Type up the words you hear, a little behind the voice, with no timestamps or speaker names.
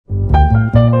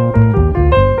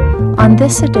On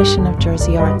this edition of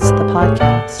Jersey Arts, the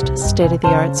podcast, State of the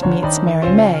Arts meets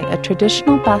Mary May, a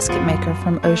traditional basket maker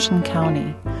from Ocean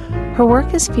County. Her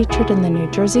work is featured in the New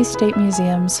Jersey State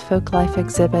Museum's Folklife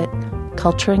exhibit,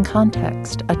 Culture in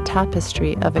Context, a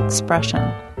Tapestry of Expression.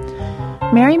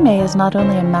 Mary May is not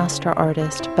only a master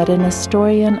artist, but an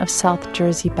historian of South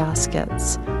Jersey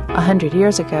baskets. 100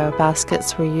 years ago,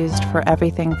 baskets were used for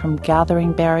everything from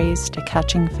gathering berries to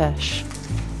catching fish.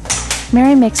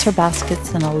 Mary makes her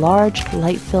baskets in a large,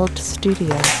 light-filled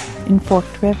studio in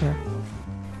Forked River.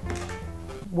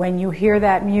 When you hear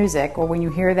that music, or when you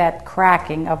hear that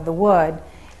cracking of the wood,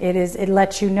 it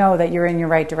lets you know that you're in your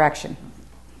right direction.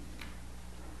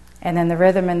 And then the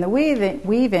rhythm and the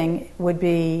weaving would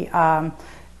be,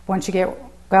 once you get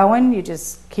going, you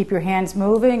just keep your hands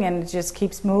moving, and it just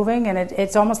keeps moving, and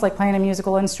it's almost like playing a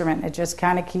musical instrument. It just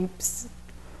kind of keeps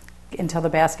until the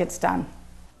basket's done.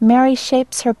 Mary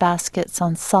shapes her baskets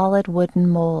on solid wooden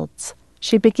molds.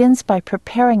 She begins by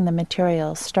preparing the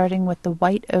materials, starting with the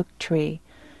white oak tree.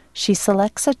 She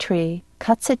selects a tree,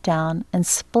 cuts it down, and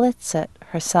splits it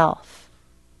herself.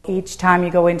 Each time you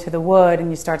go into the wood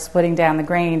and you start splitting down the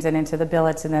grains and into the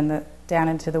billets and then down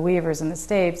into the weavers and the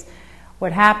staves,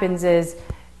 what happens is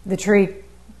the tree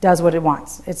does what it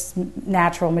wants. It's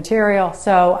natural material,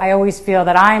 so I always feel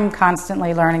that I'm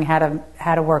constantly learning how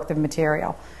to work the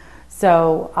material.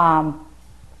 So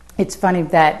it's funny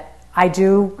that I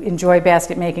do enjoy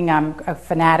basket making. I'm a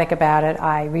fanatic about it.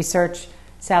 I research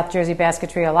South Jersey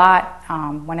basketry a lot.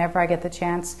 Whenever I get the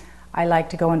chance, I like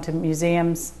to go into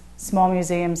museums, small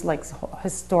museums like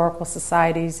historical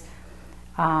societies.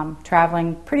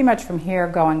 Traveling pretty much from here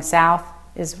going south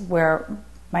is where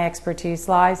my expertise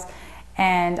lies.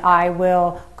 And I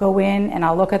will go in and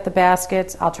I'll look at the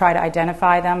baskets. I'll try to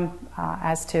identify them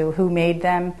as to who made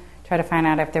them. Try to find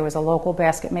out if there was a local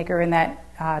basket maker in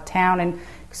that town, and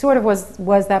sort of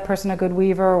was that person a good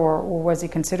weaver, or was he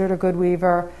considered a good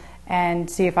weaver, and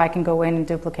see if I can go in and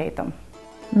duplicate them.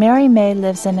 Mary May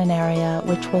lives in an area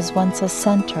which was once a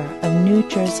center of New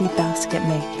Jersey basket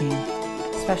making.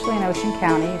 Especially in Ocean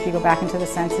County, if you go back into the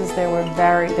census, there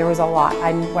was a lot.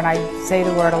 When I say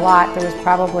the word a lot, there was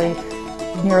probably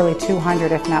nearly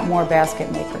 200, if not more, basket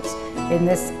makers in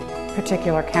this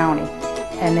particular county.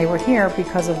 And they were here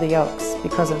because of the oaks,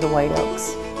 because of the white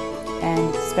oaks.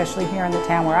 And especially here in the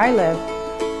town where I live,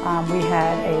 we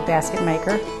had a basket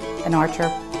maker, an archer.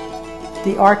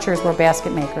 The archers were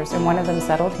basket makers, and one of them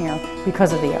settled here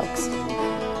because of the oaks.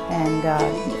 And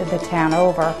the town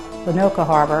over, Lanoka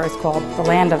Harbor, is called the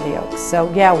Land of the Oaks.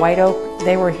 So yeah, white oak,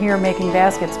 they were here making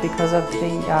baskets because of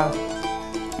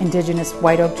the indigenous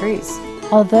white oak trees.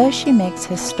 Although she makes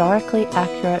historically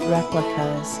accurate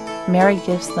replicas, Mary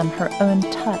gives them her own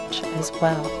touch as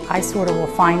well. I sort of will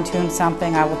fine-tune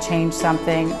something, I will change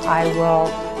something, I will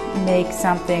make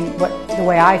something the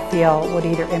way I feel would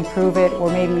either improve it or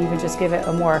maybe even just give it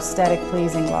a more aesthetic,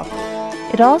 pleasing look.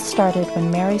 It all started when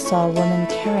Mary saw a woman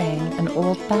carrying an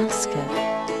old basket.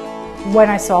 When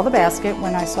I saw the basket,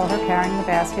 when I saw her carrying the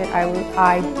basket,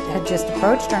 I had just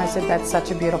approached her and I said, "That's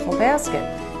such a beautiful basket.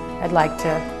 I'd like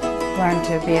to learn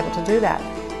to be able to do that."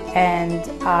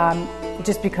 And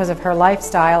just because of her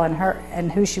lifestyle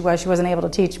and who she wasn't able to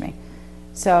teach me.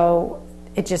 So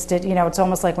it just did, it's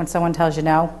almost like when someone tells you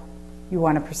no, you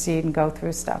want to proceed and go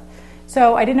through stuff.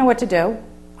 So I didn't know what to do.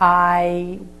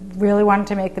 I really wanted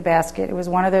to make the basket. It was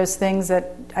one of those things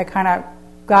that I kind of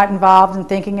got involved in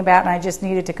thinking about, and I just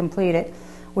needed to complete it,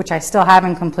 which I still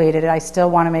haven't completed. I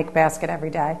still want to make a basket every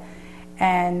day.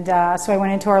 And so I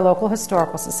went into our local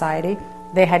historical society.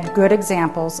 They had good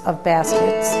examples of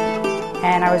baskets.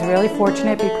 And I was really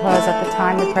fortunate because at the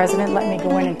time the president let me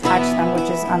go in and touch them, which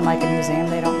is unlike a museum.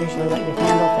 They don't usually let you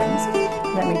handle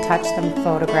things. Let me touch them,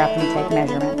 photograph them, take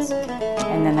measurements.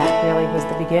 And then that really was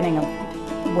the beginning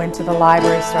of, went to the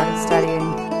library, started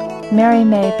studying. Mary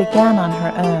May began on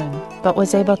her own, but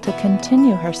was able to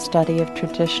continue her study of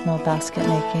traditional basket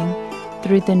making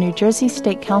through the New Jersey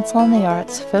State Council on the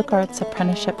Arts Folk Arts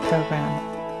Apprenticeship Program.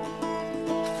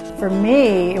 For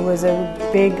me, it was a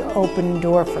big open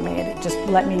door for me. It just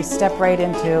let me step right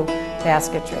into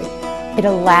basketry. It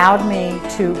allowed me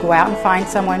to go out and find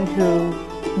someone who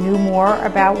knew more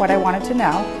about what I wanted to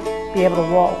know, be able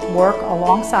to work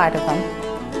alongside of them,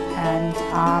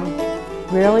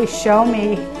 and really show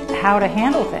me how to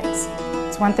handle things.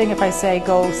 It's one thing if I say,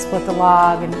 go split the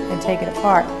log and take it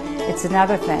apart. It's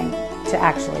another thing to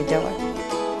actually do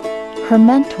it. Her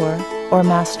mentor, or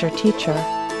master teacher,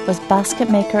 was basket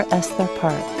maker Esther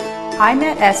Park. I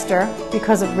met Esther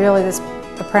because of really this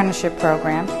apprenticeship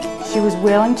program. She was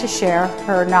willing to share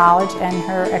her knowledge and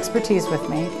her expertise with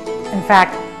me. In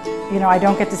fact, I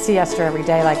don't get to see Esther every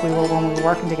day like we were when we were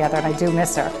working together, and I do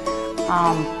miss her.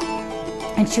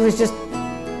 And she was just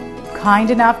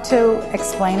kind enough to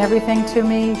explain everything to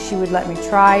me. She would let me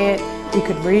try it. We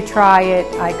could retry it.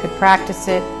 I could practice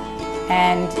it.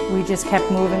 And we just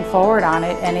kept moving forward on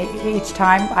it. And each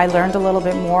time I learned a little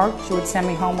bit more. She would send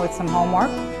me home with some homework.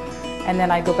 And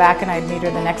then I'd go back and I'd meet her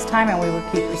the next time, and we would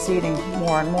keep proceeding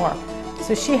more and more.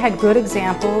 So she had good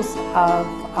examples of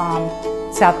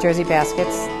South Jersey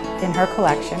baskets in her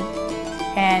collection.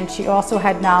 And she also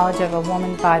had knowledge of a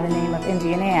woman by the name of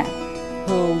Indian Ann,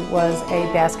 who was a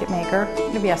basket maker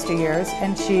of yesteryears,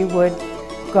 and she would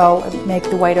go and make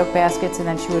the white oak baskets, and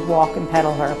then she would walk and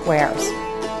peddle her wares.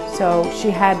 So she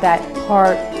had that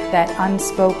part, that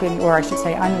unspoken, or I should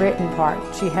say unwritten part.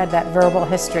 She had that verbal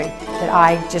history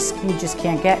that you just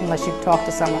can't get unless you talk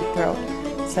to someone through.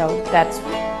 So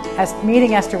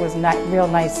meeting Esther was real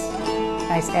nice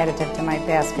additive to my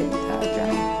basket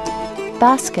journey.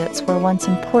 Baskets were once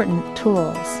important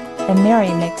tools, and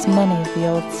Mary makes many of the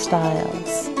old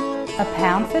styles. A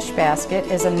poundfish basket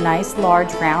is a nice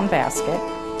large round basket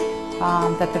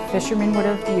that the fishermen would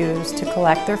have used to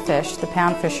collect their fish, the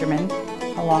pound fishermen,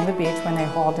 along the beach when they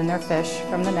hauled in their fish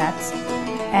from the nets.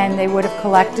 And they would have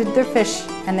collected their fish,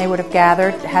 and they would have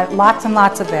had lots and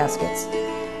lots of baskets.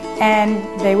 And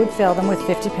they would fill them with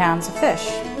 50 pounds of fish.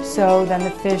 So then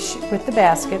the fish with the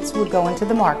baskets would go into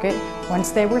the market. Once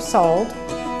they were sold,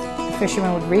 the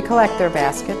fishermen would recollect their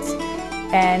baskets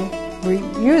and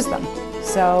reuse them.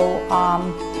 So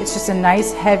it's just a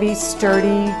nice, heavy,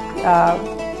 sturdy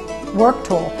work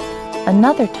tool.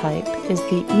 Another type is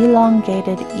the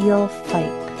elongated eel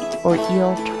fyke, or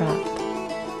eel trap.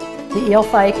 The eel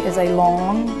fyke is a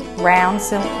long, round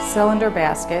cylinder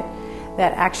basket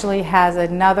that actually has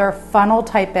another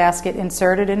funnel-type basket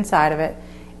inserted inside of it,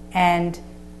 and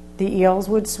the eels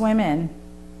would swim in,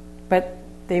 but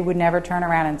they would never turn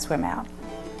around and swim out.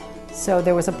 So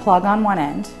there was a plug on one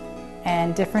end,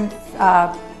 and different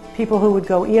people who would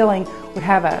go eeling would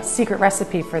have a secret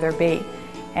recipe for their bait,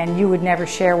 and you would never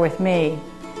share with me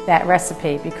that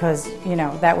recipe because,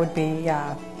 that would be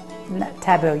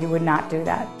taboo. You would not do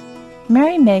that.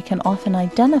 Mary May can often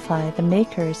identify the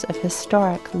makers of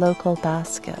historic local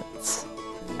baskets.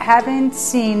 Having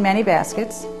seen many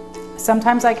baskets,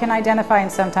 sometimes I can identify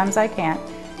and sometimes I can't.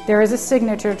 There is a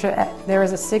signature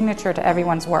to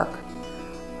everyone's work.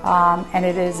 And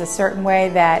it is a certain way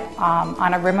that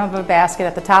on a rim of a basket,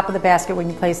 at the top of the basket when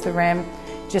you place the rim,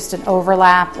 just an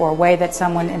overlap or a way that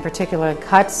someone in particular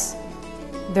cuts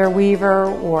their weaver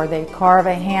or they carve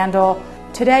a handle.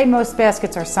 Today most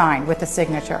baskets are signed with a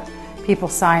signature. People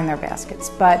sign their baskets,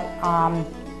 but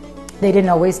they didn't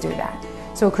always do that.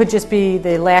 So it could just be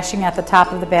the lashing at the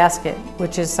top of the basket,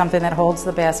 which is something that holds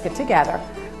the basket together.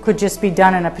 Could just be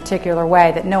done in a particular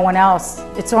way that no one else,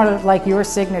 it's sort of like your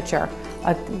signature,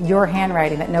 your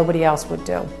handwriting that nobody else would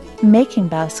do. Making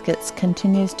baskets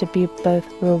continues to be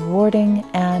both rewarding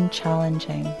and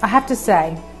challenging. I have to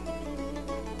say,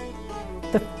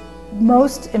 the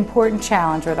most important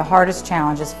challenge or the hardest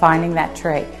challenge is finding that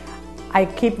tree. I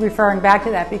keep referring back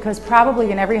to that because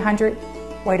probably in every 100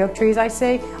 white oak trees I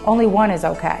see, only one is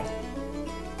okay.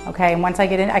 Okay, and once I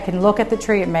get in, I can look at the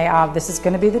tree and this is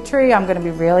going to be the tree, I'm going to be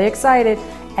really excited,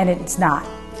 and it's not.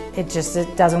 It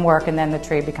doesn't work, and then the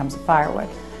tree becomes a firewood.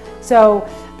 So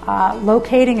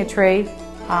locating a tree,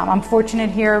 I'm fortunate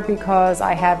here because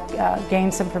I have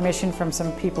gained some permission from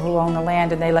some people who own the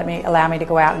land, and they allow me to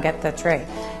go out and get the tree.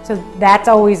 So that's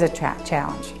always a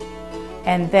challenge.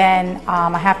 And then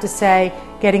I have to say,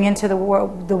 getting into the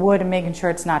wood and making sure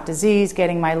it's not diseased,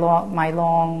 getting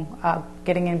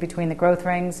getting in between the growth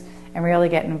rings, and really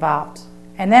getting involved.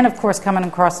 And then, of course, coming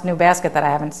across a new basket that I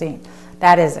haven't seen.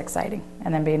 That is exciting,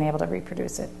 and then being able to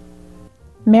reproduce it.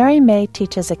 Mary May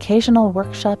teaches occasional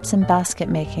workshops in basket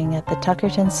making at the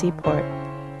Tuckerton Seaport.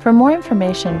 For more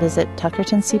information, visit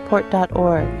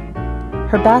tuckertonseaport.org.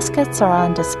 Her baskets are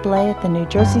on display at the New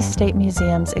Jersey State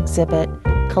Museum's exhibit,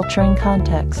 Culture in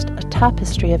Context, a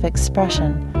Tapestry of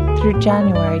Expression, through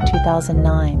January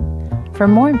 2009. For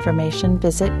more information,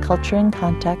 visit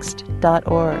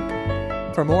cultureincontext.org.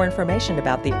 For more information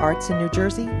about the arts in New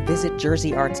Jersey, visit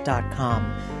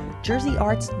jerseyarts.com. Jersey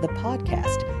Arts, the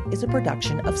podcast, is a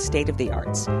production of State of the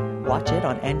Arts. Watch it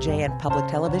on NJN Public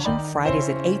Television Fridays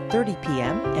at 8:30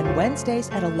 p.m. and Wednesdays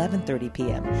at 11:30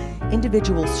 p.m.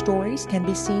 Individual stories can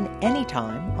be seen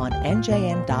anytime on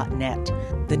njn.net.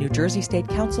 The New Jersey State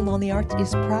Council on the Arts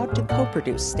is proud to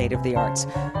co-produce State of the Arts.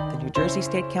 The New Jersey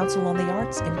State Council on the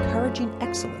Arts, encouraging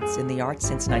excellence in the arts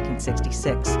since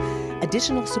 1966.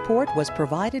 Additional support was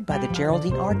provided by the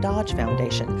Geraldine R. Dodge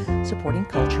Foundation, supporting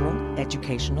cultural,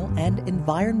 educational, and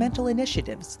environmental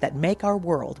initiatives that make our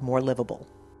world more livable.